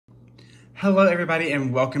Hello everybody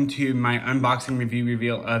and welcome to my unboxing review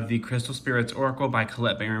reveal of the Crystal Spirits Oracle by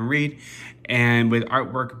Colette Baron-Reid and with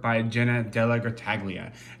artwork by Jenna Della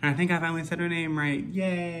Grottaglia. And I think I finally said her name right,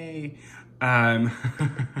 yay! Because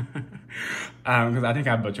I think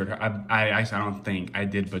I butchered her. I don't think I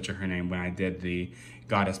did butcher her name when I did the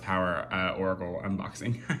Goddess Power Oracle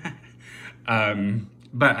unboxing.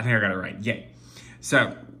 But I think I got it right, yay.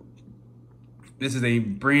 So, this is a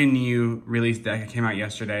brand new release deck that came out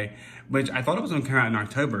yesterday, which I thought it was gonna come out in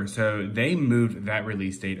October, so they moved that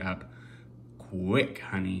release date up quick,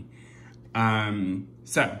 honey.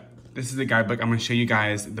 So this is the guidebook. I'm gonna show you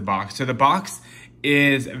guys the box. So the box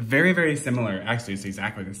is very, very similar. Actually, it's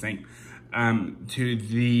exactly the same to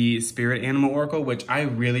the Spirit Animal Oracle, which I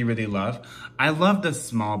really, really love. I love the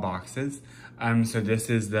small boxes. So this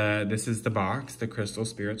is the box, the Crystal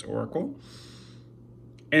Spirits Oracle.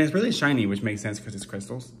 And it's really shiny, which makes sense because it's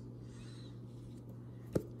crystals.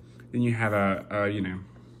 Then you have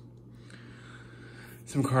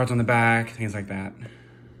some cards on the back, things like that.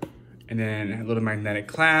 And then a little magnetic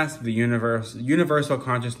clasp. The universal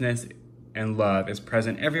consciousness and love is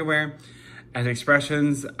present everywhere. As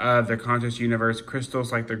expressions of the conscious universe,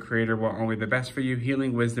 crystals like their creator want only the best for you,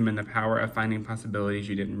 healing, wisdom, and the power of finding possibilities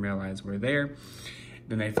you didn't realize were there.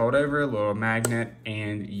 Then they fold over, a little magnet,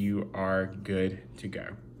 and you are good to go.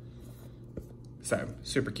 So,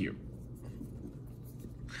 super cute.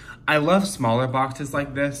 I love smaller boxes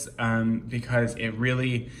like this because it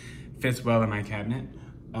really fits well in my cabinet.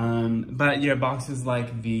 But boxes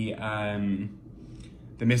like the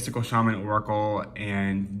Mystical Shaman Oracle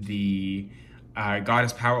and the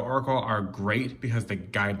Goddess Power Oracle are great because the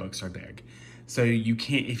guidebooks are big. So you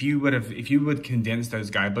can't, if you would condense those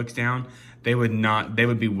guidebooks down, they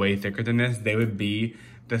would be way thicker than this. They would be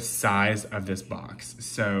the size of this box.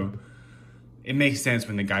 So it makes sense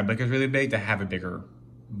when the guidebook is really big to have a bigger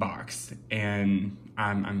box. And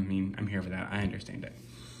I'm here for that. I understand it.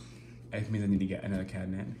 It means I need to get another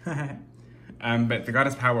cabinet. But the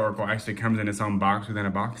Goddess Power Oracle actually comes in its own box within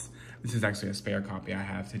a box. This is actually a spare copy I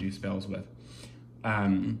have to do spells with.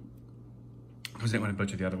 Because I didn't want to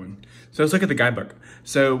butcher the other one. So let's look at the guidebook.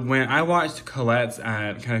 So when I watched Colette's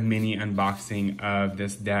kind of mini unboxing of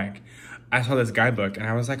this deck, I saw this guidebook and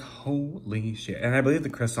I was like, holy shit. And I believe the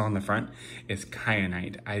crystal on the front is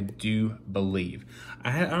kyanite. I do believe.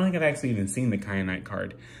 I don't think I've actually even seen the kyanite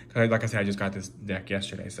card. Because like I said, I just got this deck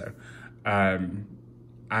yesterday. So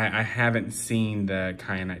I haven't seen the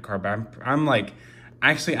kyanite card, but I'm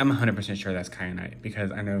 100% sure that's kyanite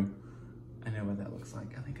because I know what that looks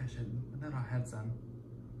like. I think I should, I thought I had some.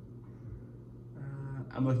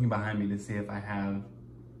 I'm looking behind me to see if I have,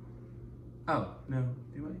 oh, no,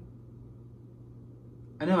 do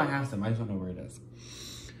I? I know I have some, I just don't know where it is.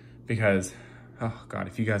 Because, oh God,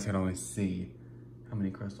 if you guys could only see how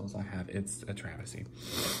many crystals I have, it's a travesty.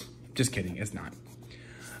 Just kidding, it's not.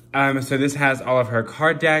 So this has all of her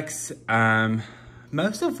card decks,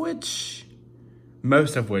 most of which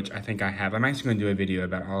I think I have. I'm actually gonna do a video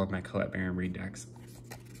about all of my Colette Baron-Reid decks.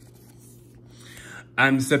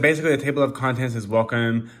 So basically the table of contents is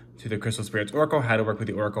welcome to the Crystal Spirits Oracle, how to work with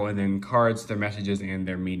the Oracle, and then cards, their messages, and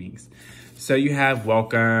their meanings. So you have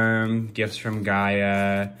welcome, gifts from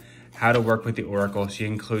Gaia, how to work with the Oracle. She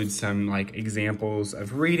includes some examples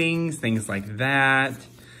of readings, things like that.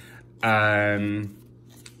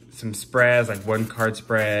 Some spreads, like 1 card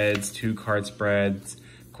spreads, 2 card spreads,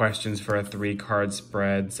 questions for a 3 card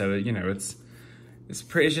spread. So, it's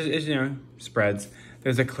spreads.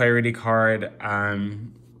 There's a clarity card.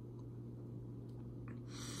 And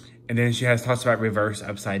then she talks about reverse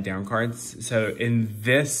upside down cards. So in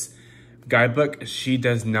this guidebook, she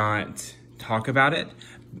does not talk about it,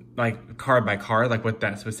 like card by card, like what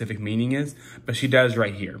that specific meaning is, but she does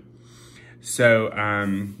right here. So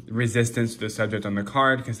resistance to the subject on the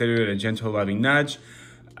card, consider it a gentle, loving nudge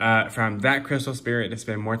from that crystal spirit to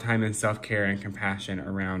spend more time in self-care and compassion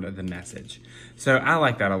around the message. So I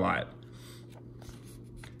like that a lot.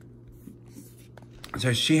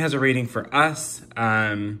 So she has a reading for us,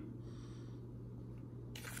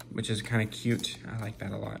 which is kind of cute. I like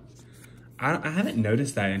that a lot. I haven't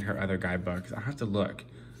noticed that in her other guidebooks. I'll have to look.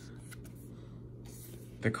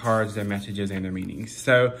 The cards, their messages, and their meanings.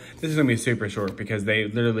 So this is gonna be super short because they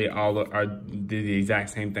literally all do the exact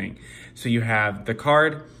same thing. So you have the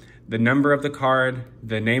card, the number of the card,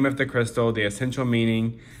 the name of the crystal, the essential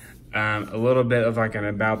meaning, a little bit of an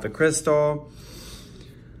about the crystal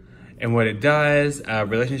and what it does, a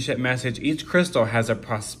relationship message. Each crystal has a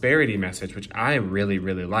prosperity message, which I really,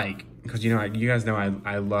 really like because you guys know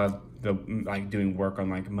I love doing work on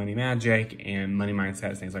money magic and money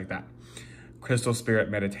mindsets, things like that. Crystal Spirit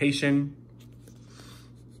Meditation,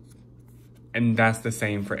 And that's the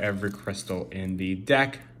same for every crystal in the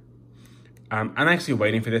deck. I'm actually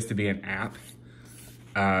waiting for this to be an app.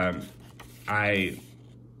 I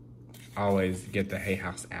always get the Hay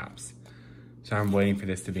House apps. So I'm waiting for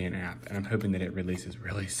this to be an app, and I'm hoping that it releases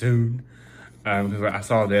really soon. Because I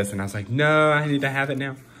saw this and I was like, no, I need to have it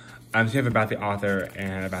now. So you have about the author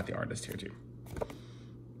and about the artist here too.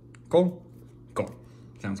 Cool? Cool.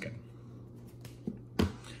 Sounds good.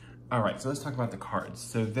 All right, so let's talk about the cards.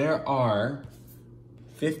 So there are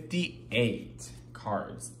 58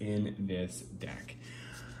 cards in this deck.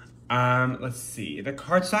 Let's see. The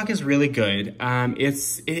card stock is really good.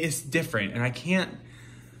 It's different, and I think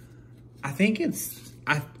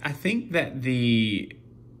that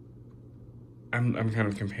I'm kind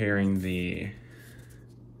of comparing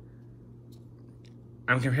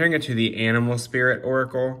it to the Animal Spirit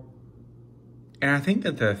Oracle. And I think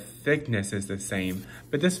that the thickness is the same,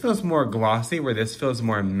 but this feels more glossy where this feels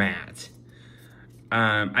more matte.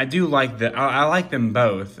 I do like I like them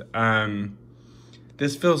both.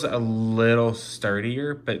 This feels a little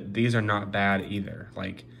sturdier, but these are not bad either.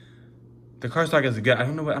 Like, the cardstock is good. I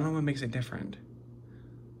don't know what makes it different.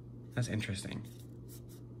 That's interesting.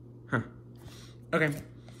 Huh. Okay,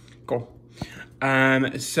 cool.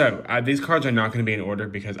 So these cards are not going to be in order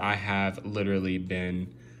because I have literally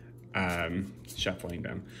been shuffling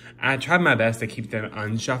them. I tried my best to keep them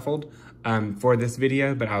unshuffled for this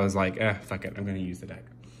video, but I was like, fuck it, I'm going to use the deck.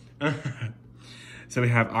 So we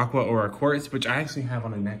have Aqua Aura Quartz, which I actually have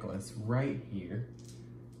on a necklace right here.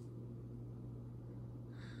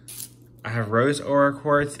 I have Rose Aura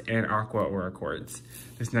Quartz and Aqua Aura Quartz.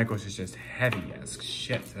 This necklace is just heavy as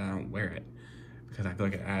shit, so I don't wear it because I feel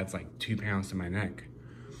like it adds like 2 pounds to my neck.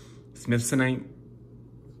 Smithsonite.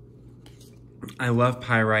 I love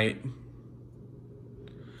Pyrite.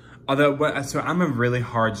 Although, so I'm a really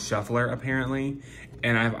hard shuffler apparently,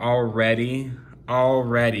 and I've already, I don't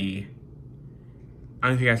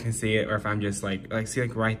know if you guys can see it or if I'm just like see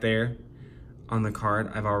like right there on the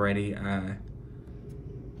card, I've already, I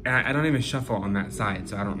don't even shuffle on that side,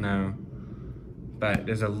 so I don't know. But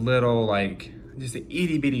there's a little like, just an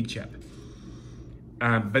itty bitty chip.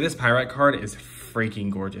 But this Pyrite card is freaking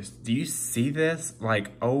gorgeous. Do you see this?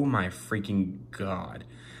 Like, oh my freaking God.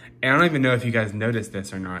 And I don't even know if you guys noticed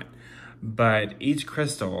this or not, but each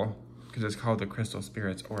crystal, because it's called the Crystal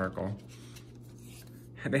Spirits Oracle,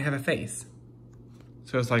 they have a face.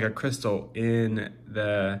 So it's like a crystal in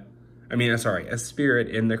the, a spirit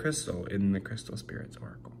in the Crystal Spirits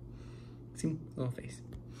Oracle. See, little face.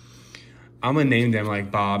 I'm gonna name them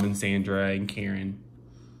like Bob and Sandra and Karen.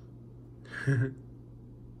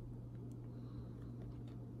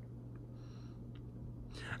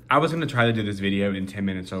 I was gonna try to do this video in 10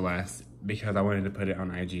 minutes or less because I wanted to put it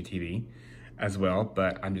on IGTV as well,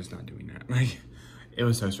 but I'm just not doing that. Like, it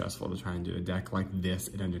was so stressful to try and do a deck like this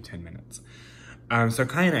in under 10 minutes. So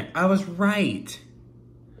Kyanite, I was right.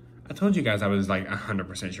 I told you guys I was like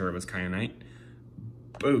 100% sure it was Kyanite.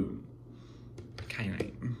 Boom.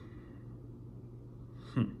 Kyanite.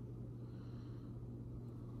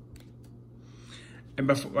 And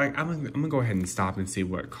before, like, I'm gonna go ahead and stop and see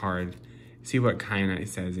what Kyanite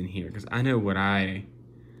says in here, because I know what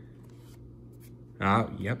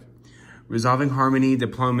yep. Resolving harmony,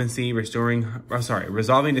 diplomacy, resolving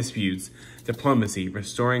disputes, diplomacy,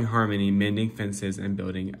 restoring harmony, mending fences, and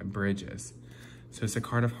building bridges. So it's a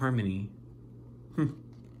card of harmony.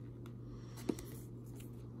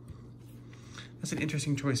 That's an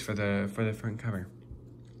interesting choice for the front cover.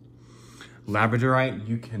 Labradorite,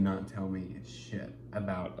 you cannot tell me shit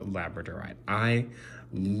about Labradorite. I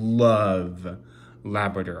love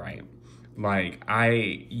Labradorite.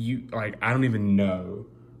 I don't even know.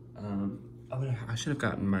 I should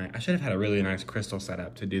have had a really nice crystal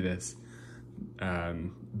setup to do this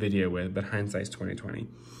video with, but hindsight's 2020.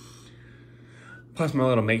 Plus my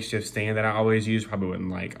little makeshift stand that I always use probably wouldn't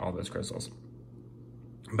like all those crystals.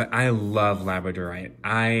 But I love Labradorite.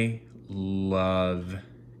 I love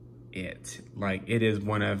it. Like, it is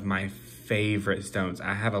one of my favorite stones.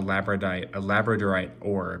 I have a Labradorite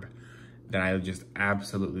orb that I just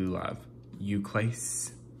absolutely love.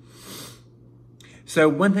 Euclase. So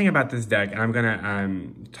one thing about this deck, and I'm gonna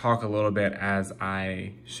talk a little bit as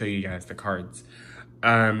I show you guys the cards.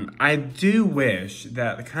 I do wish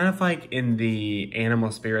that, kind of like in the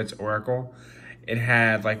Animal Spirits Oracle, it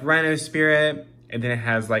had like Rhino Spirit, and then it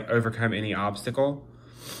has like Overcome Any Obstacle.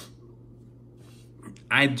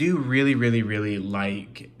 I do really, really, really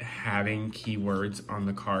like having keywords on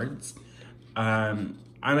the cards. I'm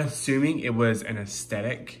assuming it was an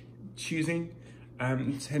aesthetic choosing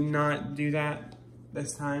to not do that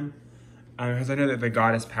this time. Because I know that the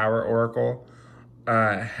Goddess Power Oracle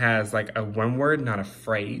has like a one word, not a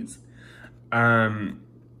phrase. But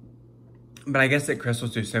I guess that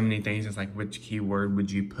crystals do so many things. It's like, which keyword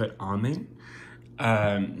would you put on it?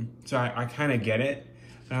 So I kind of get it.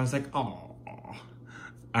 But I was like, oh,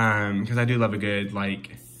 because I do love a good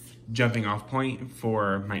like jumping off point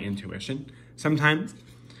for my intuition sometimes.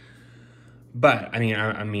 But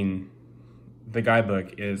I mean, the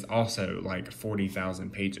guidebook is also like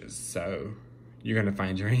 40,000 pages, so you're gonna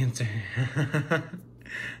find your answer.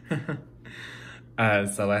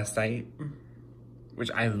 Celestite,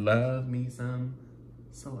 which I love me some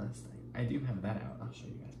Celestite. I do have that out. I'll show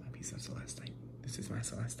you guys my piece of Celestite. This is my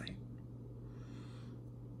Celestite.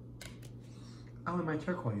 Oh, and my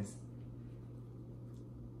turquoise.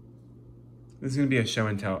 This is gonna be a show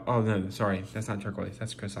and tell. Oh no, sorry, that's not turquoise.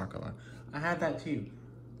 That's chrysocolla. I have that too.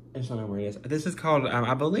 I just don't know where it is. This is called.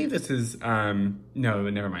 I believe this is. No,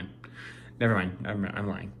 never mind. Never mind. I'm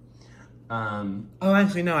lying. Oh,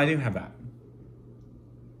 actually, no, I do have that.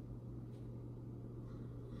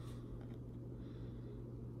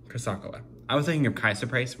 Chrysocolla. I was thinking of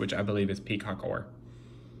chrysoprase, which I believe is peacock ore.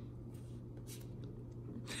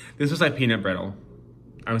 This was like peanut brittle.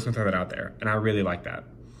 I'm just gonna throw that out there, and I really like that.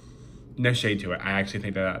 No shade to it. I actually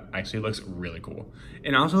think that actually looks really cool.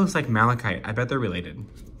 It also looks like malachite. I bet they're related.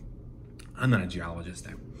 I'm not a geologist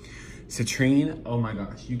though. Citrine, oh my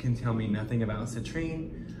gosh, you can tell me nothing about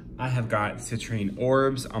citrine. I have got citrine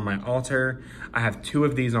orbs on my altar. I have 2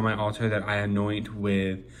 of these on my altar that I anoint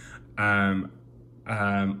with orange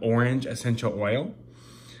essential oil.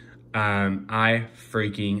 I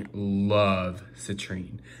freaking love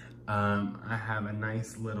citrine. I have a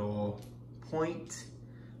nice little point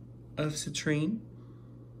of citrine.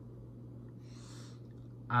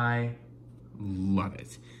 I love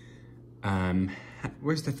it.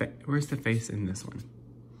 Where's the face in this one?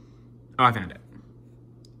 Oh, I found it.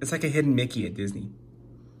 It's like a hidden Mickey at Disney.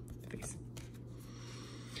 The face.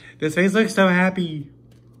 This face looks so happy.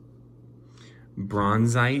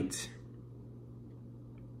 Bronzite.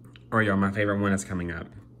 Oh, y'all, my favorite one is coming up.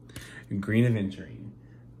 Green Aventurine.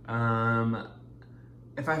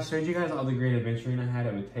 If I showed you guys all the Green Aventurine I had,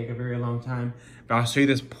 it would take a very long time. But I'll show you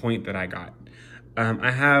this point that I got.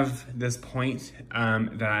 I have this point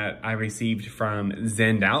that I received from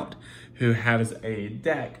Zend Out, who has a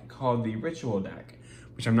deck called the Ritual Deck,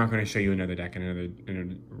 which I'm not going to show you another deck, another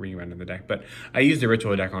rerun of the deck, but I use the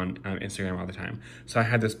Ritual Deck on Instagram all the time. So I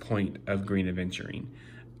had this point of Green Aventurine,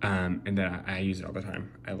 and then I use it all the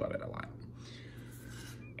time. I love it a lot.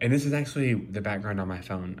 And this is actually the background on my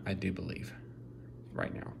phone, I do believe,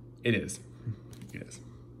 right now. It is. It is.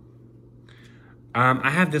 I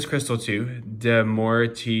have this crystal too, De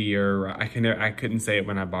Mortier. I couldn't say it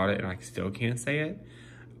when I bought it, and I still can't say it.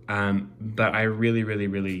 But I really, really,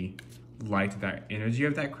 really liked that energy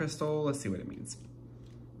of that crystal. Let's see what it means.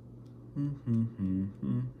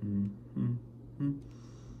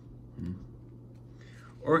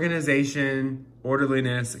 Organization,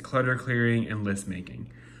 orderliness, clutter clearing, and list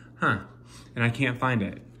making. Huh. And I can't find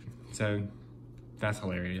it. So that's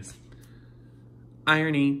hilarious.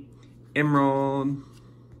 Irony. Emerald.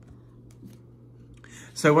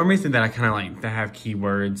 So one reason that I kind of like to have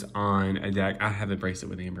keywords on a deck, I have a bracelet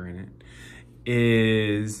with amber in it,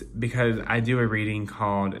 is because I do a reading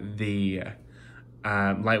called the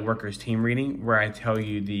Lightworkers team reading, where I tell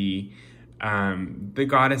you the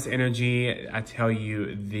goddess energy. I tell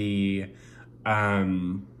you the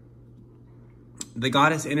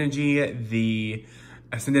goddess energy, the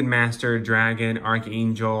ascended master, dragon,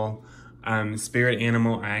 archangel, spirit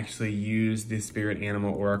animal. I actually use the spirit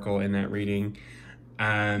animal oracle in that reading,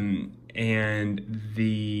 and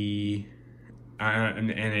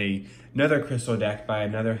another crystal deck by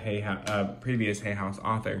another previous Hay House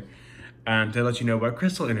author, to let you know what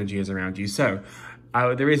crystal energy is around you. So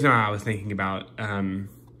the reason why I was thinking about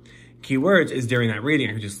keywords is during that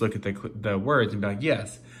reading I could just look at the words and be like,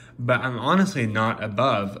 yes. But I'm honestly not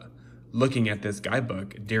above looking at this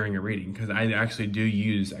guidebook during a reading, because I actually do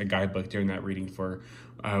use a guidebook during that reading for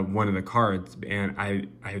one of the cards, and I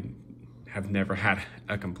have never had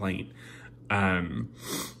a complaint.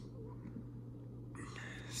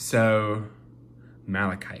 So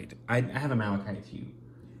malachite, I have a malachite too.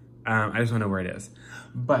 I just don't know where it is,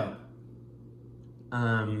 but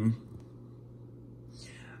so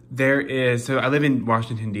I live in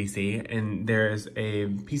Washington, D.C., and there's a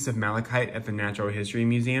piece of malachite at the Natural History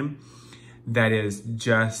Museum that is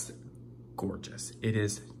just gorgeous. It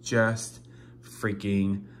is just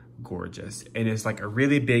freaking gorgeous. And it's like a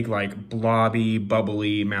really big, like blobby,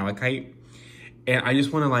 bubbly malachite. And I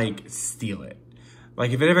just want to like steal it. Like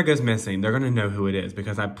if it ever goes missing, they're going to know who it is,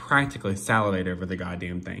 because I practically salivate over the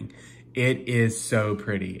goddamn thing. It is so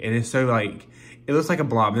pretty. It is so like, it looks like a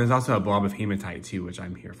blob. There's also a blob of hematite too, which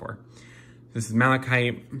I'm here for. This is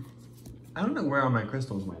malachite. I don't know where all my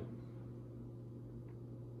crystals went.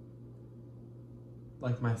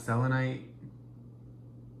 Like my selenite.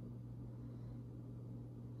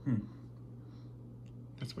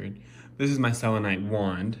 That's weird. This is my selenite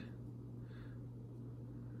wand.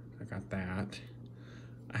 I got that.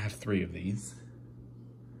 I have 3 of these.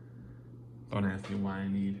 Don't ask me why I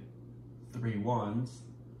need 3 wands.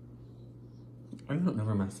 I don't know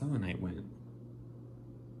where my selenite went.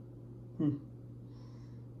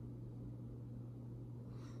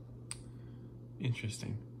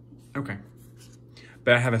 Interesting. Okay.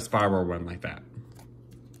 But I have a spiral one like that.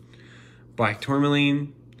 Black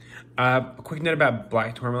tourmaline. A quick note about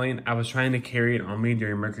black tourmaline. I was trying to carry it on me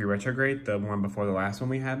during Mercury retrograde, the one before the last one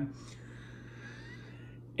we had.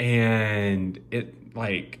 And it,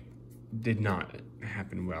 like, did not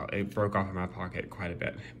happen well. It broke off in my pocket quite a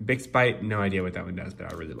bit. Big Bite, no idea what that one does,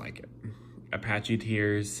 but I really like it. Apache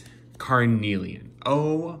Tears. Carnelian.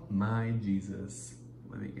 Oh my Jesus.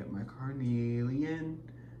 Let me get my carnelian.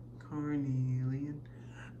 Carnelian.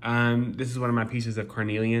 This is one of my pieces of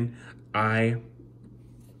carnelian. I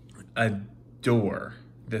adore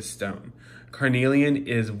this stone. Carnelian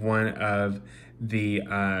is one of the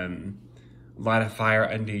light a fire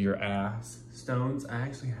under your ass stones. I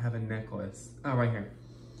actually have a necklace. Oh, right here.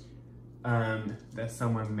 That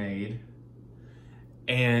someone made.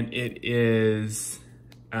 And it is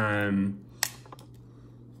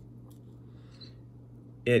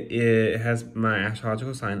it has my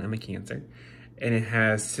astrological sign. I'm a Cancer. And it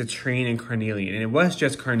has citrine and carnelian. And it was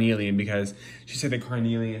just carnelian because she said that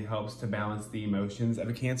carnelian helps to balance the emotions of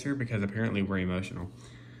a Cancer because apparently we're emotional.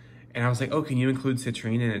 And I was like, oh, can you include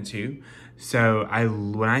citrine in it too? So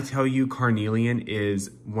when I tell you carnelian is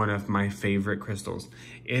one of my favorite crystals,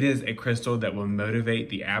 it is a crystal that will motivate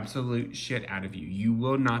the absolute shit out of you. You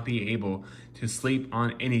will not be able to sleep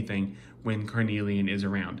on anything when carnelian is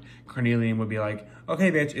around. Carnelian will be like,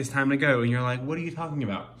 okay, bitch, it's time to go. And you're like, what are you talking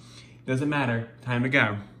about? Doesn't matter, time to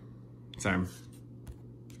go. So,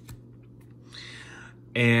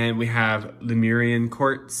 and we have Lemurian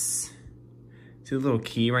quartz. See the little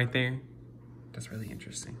key right there? That's really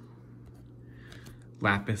interesting.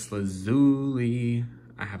 Lapis lazuli.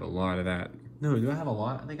 I have a lot of that. No, do I have a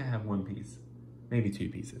lot? I think I have 1 piece. Maybe 2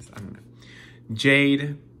 pieces, I don't know.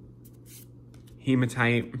 Jade.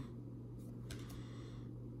 Hematite.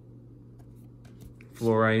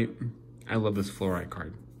 Fluorite. I love this fluorite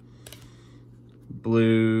card.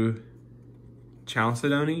 Blue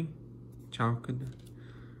chalcedony. Chalcedony.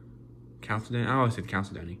 I always said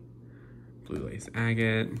chalcedony. Blue lace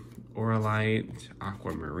agate, oralite,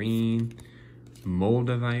 aquamarine,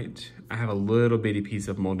 moldavite. I have a little bitty piece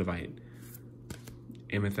of moldavite.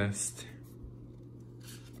 Amethyst.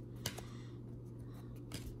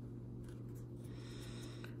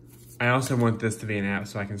 I also want this to be an app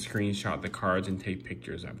so I can screenshot the cards and take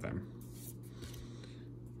pictures of them.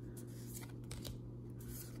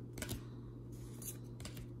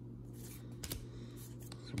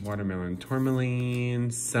 Watermelon tourmaline,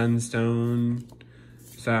 sunstone.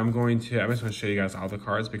 So I just want to show you guys all the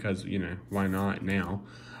cards because, you know, why not now?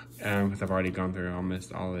 Because I've already gone through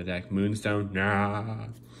almost all of the deck. Moonstone, nah.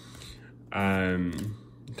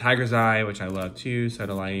 Tiger's Eye, which I love too,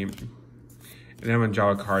 Sodalite. And then I'm gonna draw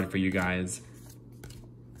a card for you guys.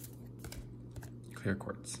 Clear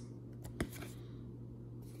quartz.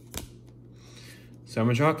 So I'm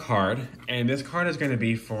gonna draw a card, and this card is gonna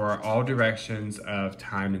be for all directions of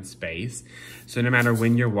time and space. So no matter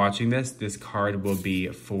when you're watching this, this card will be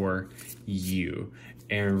for you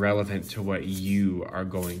and relevant to what you are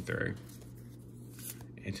going through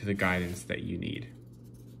and to the guidance that you need.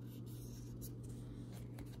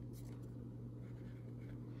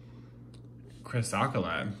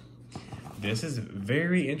 Chrysocolla. This is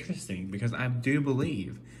very interesting because I do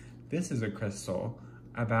believe this is a crystal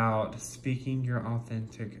about speaking your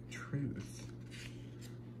authentic truth.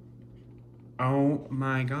 Oh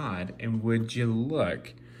my God, and would you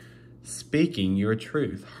look, speaking your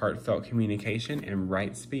truth, heartfelt communication, and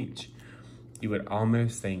right speech. You would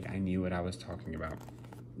almost think I knew what I was talking about.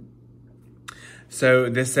 So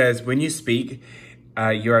this says, when you speak,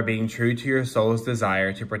 you are being true to your soul's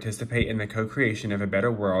desire to participate in the co-creation of a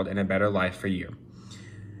better world and a better life for you.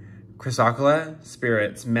 Chrysocolla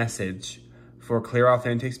Spirit's message for clear,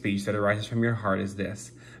 authentic speech that arises from your heart is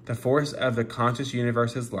this: the force of the conscious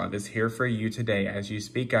universe's love is here for you today as you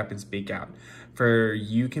speak up and speak out, for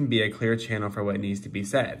you can be a clear channel for what needs to be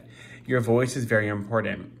said. Your voice is very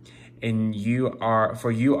important, and you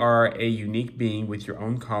are a unique being with your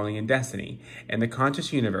own calling and destiny, and the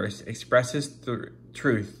conscious universe expresses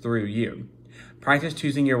truth through you. Practice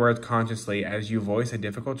choosing your words consciously as you voice a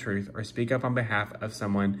difficult truth or speak up on behalf of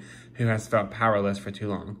someone who has felt powerless for too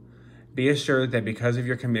long. Be assured that because of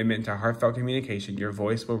your commitment to heartfelt communication, your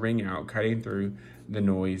voice will ring out, cutting through the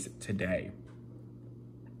noise today.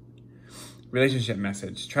 Relationship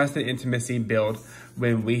message. Trust and intimacy build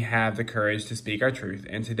when we have the courage to speak our truth.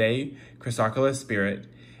 And today, Chrysocolla Spirit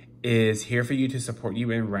is here for you to support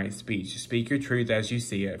you in right speech. Speak your truth as you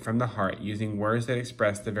see it from the heart, using words that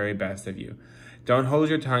express the very best of you. Don't hold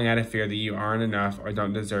your tongue out of fear that you aren't enough or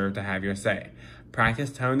don't deserve to have your say.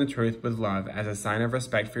 Practice telling the truth with love as a sign of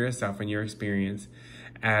respect for yourself and your experiences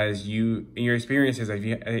as you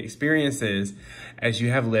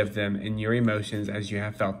have lived them, and your emotions as you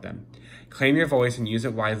have felt them. Claim your voice and use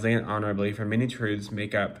it wisely and honorably, for many truths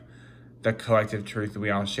make up the collective truth that we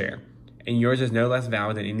all share. And yours is no less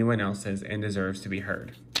valid than anyone else's and deserves to be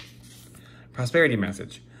heard. Prosperity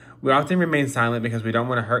message. We often remain silent because we don't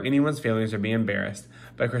want to hurt anyone's feelings or be embarrassed,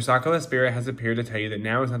 but Chrysocolla Spirit has appeared to tell you that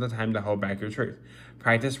now is not the time to hold back your truth.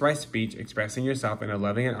 Practice right speech, expressing yourself in a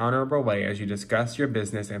loving and honorable way as you discuss your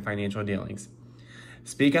business and financial dealings.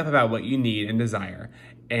 Speak up about what you need and desire,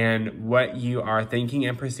 and what you are thinking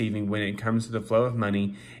and perceiving when it comes to the flow of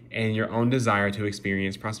money and your own desire to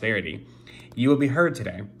experience prosperity. You will be heard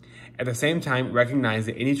today. At the same time, recognize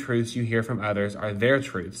that any truths you hear from others are their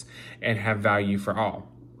truths and have value for all.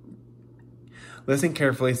 Listen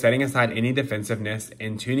carefully, setting aside any defensiveness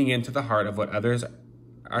and tuning into the heart of what others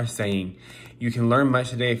are saying. You can learn much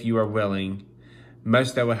today if you are willing,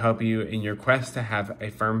 much that will help you in your quest to have a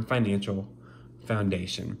firm financial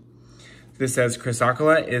foundation. This says,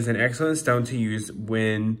 Chrysocolla is an excellent stone to use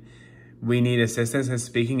when we need assistance in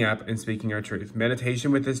speaking up and speaking our truth.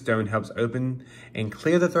 Meditation with this stone helps open and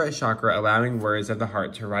clear the throat chakra, allowing words of the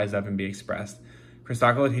heart to rise up and be expressed.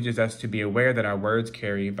 Chrysocolla teaches us to be aware that our words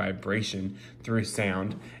carry vibration through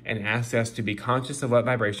sound and asks us to be conscious of what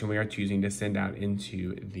vibration we are choosing to send out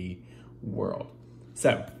into the world.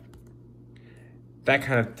 So that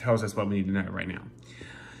kind of tells us what we need to know right now.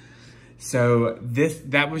 So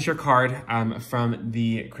that was your card from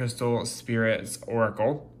the Crystal Spirits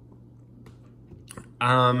Oracle.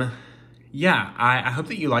 Yeah, I hope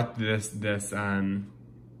that you liked this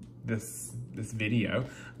video.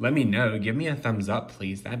 Let me know. Give me a thumbs up,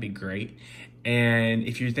 please. That'd be great. And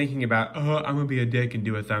if you're thinking about, oh, I'm gonna be a dick and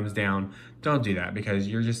do a thumbs down, don't do that because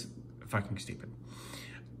you're just fucking stupid.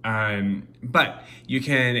 But you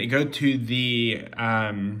can go to the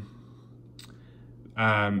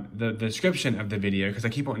description of the video, because I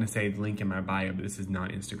keep wanting to say the link in my bio, but this is not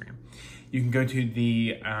Instagram. You can go to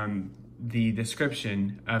the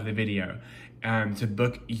description of the video to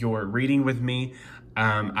book your reading with me.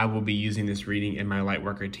 I will be using this reading in my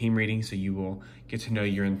Lightworker team reading, so you will get to know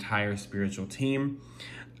your entire spiritual team.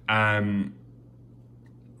 And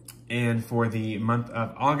for the month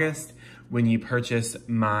of August, when you purchase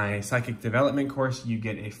my Psychic Development course, you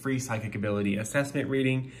get a free Psychic Ability Assessment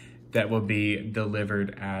reading that will be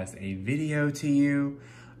delivered as a video to you.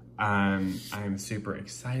 I'm super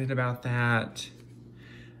excited about that.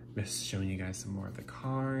 I'm just showing you guys some more of the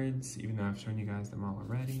cards, even though I've shown you guys them all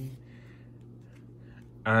already.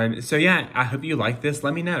 So yeah, I hope you like this.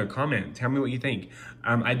 Let me know, comment, tell me what you think.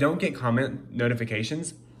 I don't get comment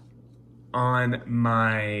notifications on in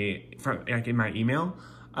my email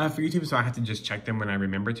for YouTube, so I have to just check them when I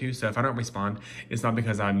remember to. So if I don't respond, it's not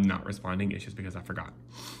because I'm not responding, it's just because I forgot.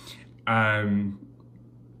 So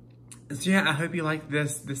yeah, I hope you like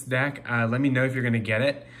this deck. Let me know if you're gonna get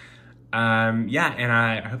it. Yeah, and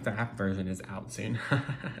I hope the app version is out soon.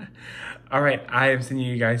 All right, I am sending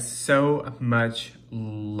you guys so much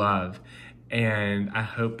love, and I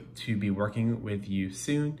hope to be working with you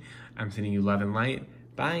soon. I'm sending you love and light.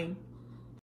 Bye.